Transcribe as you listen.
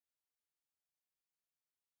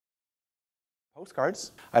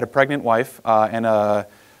Postcards. I had a pregnant wife and a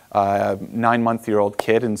 9-month-old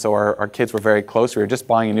kid, and so our kids were very close. We were just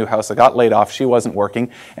buying a new house. I got laid off. She wasn't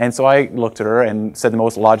working, and so I looked at her and said the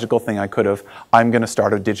most logical thing I could have: I'm going to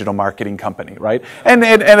start a digital marketing company, right? And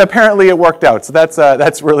apparently it worked out. So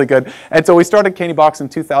that's really good. And so we started Candybox in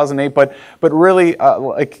 2008. But really,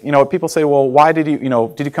 people say, well, why did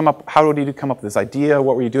you come up? How did you come up with this idea?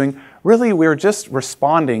 What were you doing? Really, we were just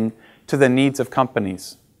responding to the needs of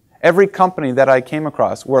companies. Every company that I came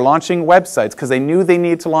across were launching websites because they knew they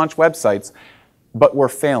needed to launch websites, but were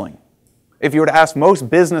failing. If you were to ask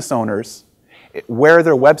most business owners where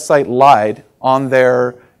their website lied on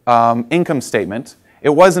their income statement, it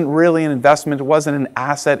wasn't really an investment, it wasn't an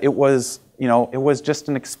asset, it was just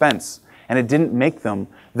an expense. And it didn't make them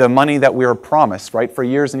the money that we were promised, right? For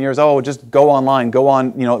years and years, oh, just go online, go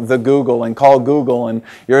on, the Google and call Google and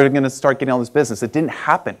you're going to start getting all this business. It didn't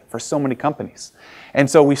happen for so many companies. And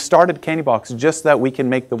so we started Candybox just so that we can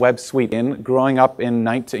make the web suite. Growing up in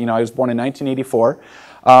I was born in 1984.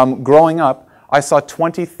 Growing up, I saw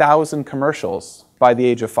 20,000 commercials by the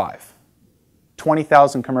age of 5.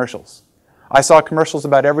 20,000 commercials. I saw commercials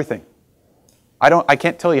about everything. I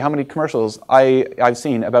can't tell you how many commercials I've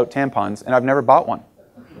seen about tampons, and I've never bought one.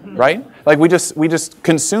 Right? Like we just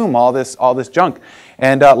consume all this junk.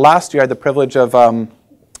 And last year I had the privilege of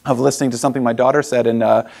listening to something my daughter said, and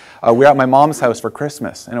we were at my mom's house for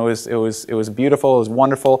Christmas, and it was beautiful, it was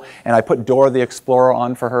wonderful, and I put Dora the Explorer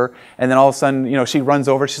on for her, and then all of a sudden, she runs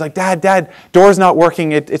over, she's like, Dad, Dora's not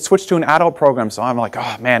working, it switched to an adult program. So I'm like,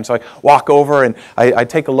 oh man, so I walk over and I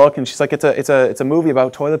take a look, and she's like, it's a movie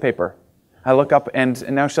about toilet paper. I look up, and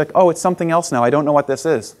now she's like, oh, it's something else now, I don't know what this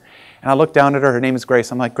is. And I look down at her name is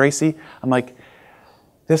Grace, I'm like, Gracie,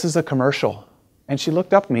 this is a commercial. And she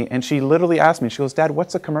looked up at me and she literally asked me, she goes, Dad,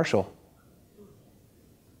 what's a commercial?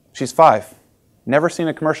 She's 5. Never seen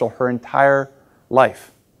a commercial her entire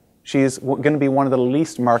life. She's going to be one of the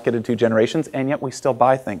least marketed to generations, and yet we still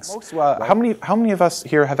buy things. How many of us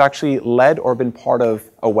here have actually led or been part of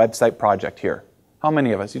a website project here? How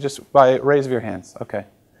many of us? You just by raise of your hands. Okay.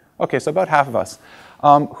 Okay, so about half of us.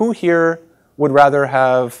 Who here would rather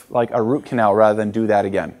have like a root canal rather than do that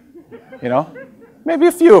again? Maybe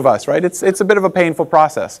a few of us, right? It's a bit of a painful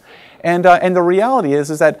process. And the reality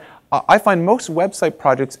is that I find most website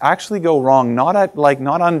projects actually go wrong, not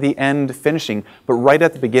on the end finishing, but right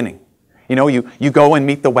at the beginning. You go and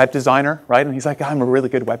meet the web designer, right? And he's like, I'm a really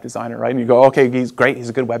good web designer, right? And you go, okay, he's great, he's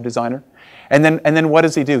a good web designer. And then what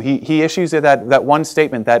does he do? He issues that one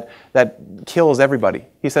statement that kills everybody.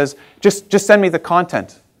 He says, just send me the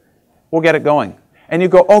content. We'll get it going. And you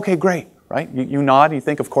go, okay, great, right? You nod, you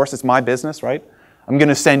think, of course, it's my business, right? I'm going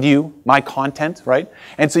to send you my content, right?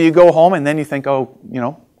 And so you go home and then you think, oh,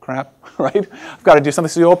 crap, right? I've got to do something.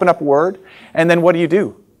 So you open up Word, and then what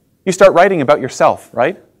do? You start writing about yourself,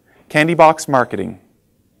 right? Candybox marketing,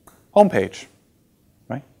 homepage,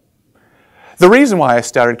 right? The reason why I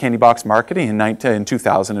started Candybox marketing in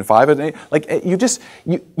 2005,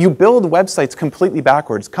 you build websites completely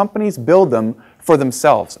backwards. Companies build them for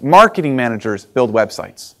themselves. Marketing managers build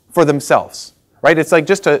websites for themselves. Right? It's like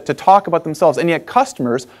just to talk about themselves, and yet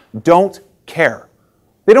customers don't care.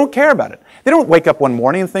 They don't care about it. They don't wake up one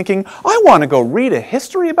morning and thinking, I want to go read a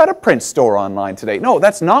history about a print store online today. No,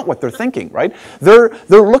 that's not what they're thinking, right? They're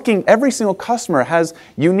looking, every single customer has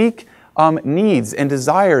unique needs and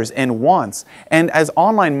desires and wants. And as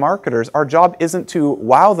online marketers, our job isn't to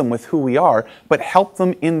wow them with who we are, but help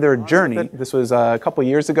them in their journey. This was a couple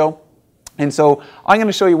years ago. And so I'm going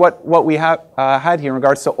to show you what we have had here in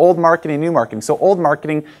regards to old marketing, new marketing. So old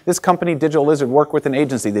marketing, this company, Digital Lizard, worked with an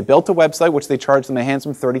agency. They built a website which they charged them a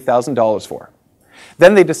handsome $30,000 for.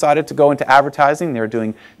 Then they decided to go into advertising. They were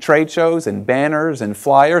doing trade shows and banners and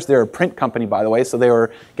flyers. They're a print company, by the way, so they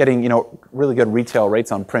were getting really good retail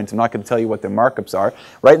rates on print. I'm not going to tell you what their markups are,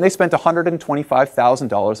 right? And they spent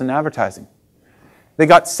 $125,000 in advertising. They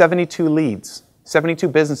got 72 leads. 72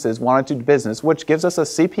 businesses wanted to do business, which gives us a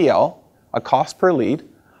CPL, a cost per lead,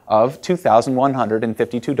 of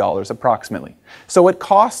 $2,152 approximately. So it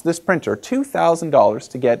costs this printer $2,000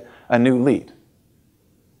 to get a new lead.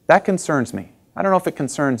 That concerns me. I don't know if it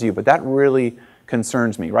concerns you, but that really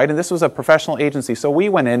concerns me, right? And this was a professional agency, so we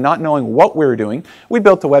went in not knowing what we were doing. We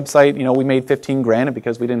built a website, we made 15 grand, and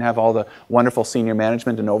because we didn't have all the wonderful senior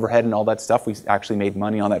management and overhead and all that stuff, we actually made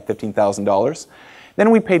money on that $15,000. Then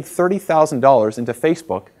we paid $30,000 into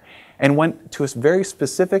Facebook and went to a very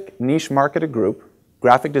specific niche marketed group,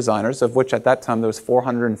 graphic designers, of which at that time there was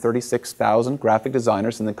 436,000 graphic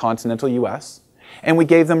designers in the continental US. And we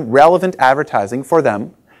gave them relevant advertising for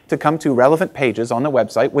them to come to relevant pages on the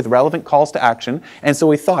website with relevant calls to action. And so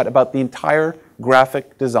we thought about the entire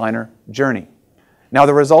graphic designer journey. Now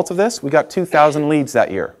the results of this, we got 2,000 leads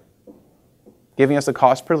that year, giving us a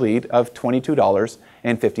cost per lead of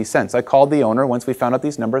 $22.50. I called the owner once we found out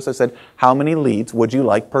these numbers. I said, how many leads would you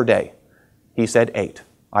like per day? He said 8.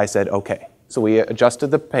 I said, okay. So we adjusted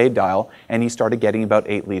the paid dial, and he started getting about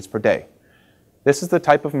 8 leads per day. This is the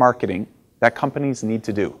type of marketing that companies need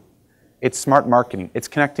to do. It's smart marketing. It's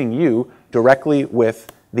connecting you directly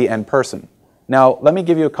with the end person. Now, let me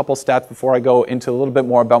give you a couple stats before I go into a little bit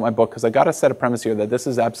more about my book, because I got to set a premise here that this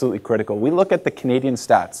is absolutely critical. We look at the Canadian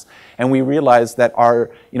stats, and we realize that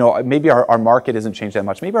maybe our market isn't changed that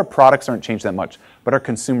much. Maybe our products aren't changed that much, but our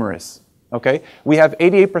consumer is. Okay? We have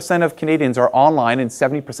 88% of Canadians are online and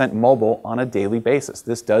 70% mobile on a daily basis.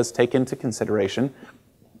 This does take into consideration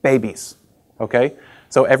babies. Okay?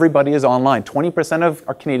 So everybody is online. 20% of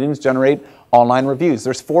our Canadians generate online reviews.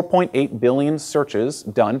 There's 4.8 billion searches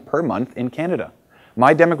done per month in Canada.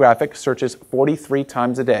 My demographic searches 43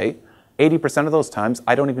 times a day. 80% of those times,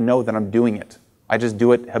 I don't even know that I'm doing it. I just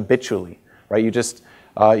do it habitually, right? You just,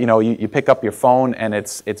 you pick up your phone and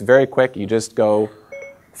it's very quick. You just go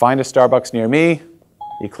find a Starbucks near me.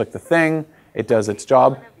 You click the thing. It does its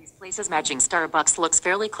job. One of these places matching Starbucks looks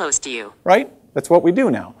fairly close to you. Right? That's what we do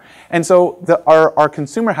now. And so our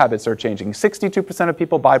consumer habits are changing. 62% of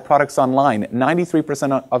people buy products online.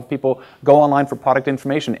 93% of people go online for product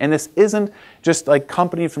information. And this isn't just like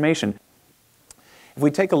company information. If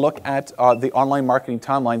we take a look at the online marketing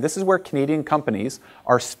timeline, this is where Canadian companies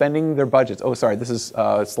are spending their budgets. Oh, sorry, this is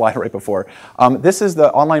a slide right before. This is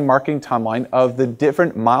the online marketing timeline of the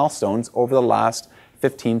different milestones over the last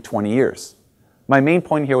 15, 20 years. My main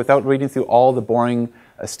point here, without reading through all the boring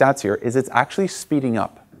stats here, is it's actually speeding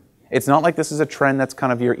up. It's not like this is a trend that's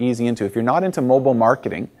kind of you're easy into. If you're not into mobile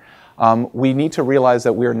marketing, we need to realize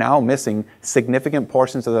that we are now missing significant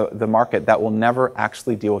portions of the market that will never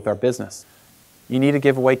actually deal with our business. You need to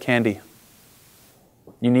give away candy.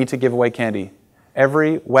 You need to give away candy.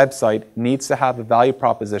 Every website needs to have a value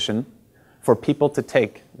proposition for people to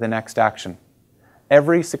take the next action.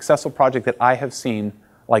 Every successful project that I have seen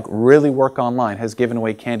like really work online has given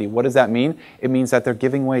away candy. What does that mean? It means that they're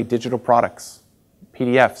giving away digital products,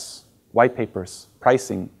 PDFs, white papers,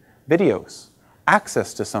 pricing, videos,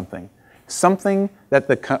 access to something that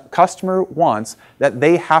the customer wants, that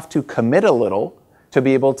they have to commit a little to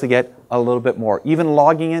be able to get a little bit more, even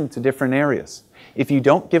logging into different areas. If you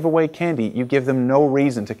don't give away candy, you give them no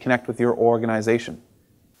reason to connect with your organization.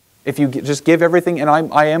 If you just give everything, and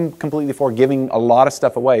I am completely for giving a lot of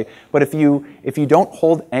stuff away, but if you don't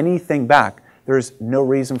hold anything back, there's no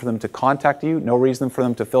reason for them to contact you, no reason for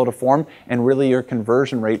them to fill out a form, and really your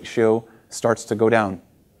conversion ratio starts to go down.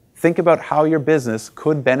 Think about how your business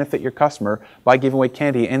could benefit your customer by giving away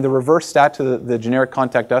candy. And the reverse stat to the generic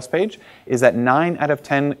Contact Us page is that 9 out of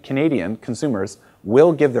 10 Canadian consumers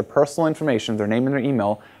will give their personal information, their name and their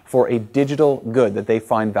email, for a digital good that they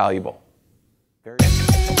find valuable.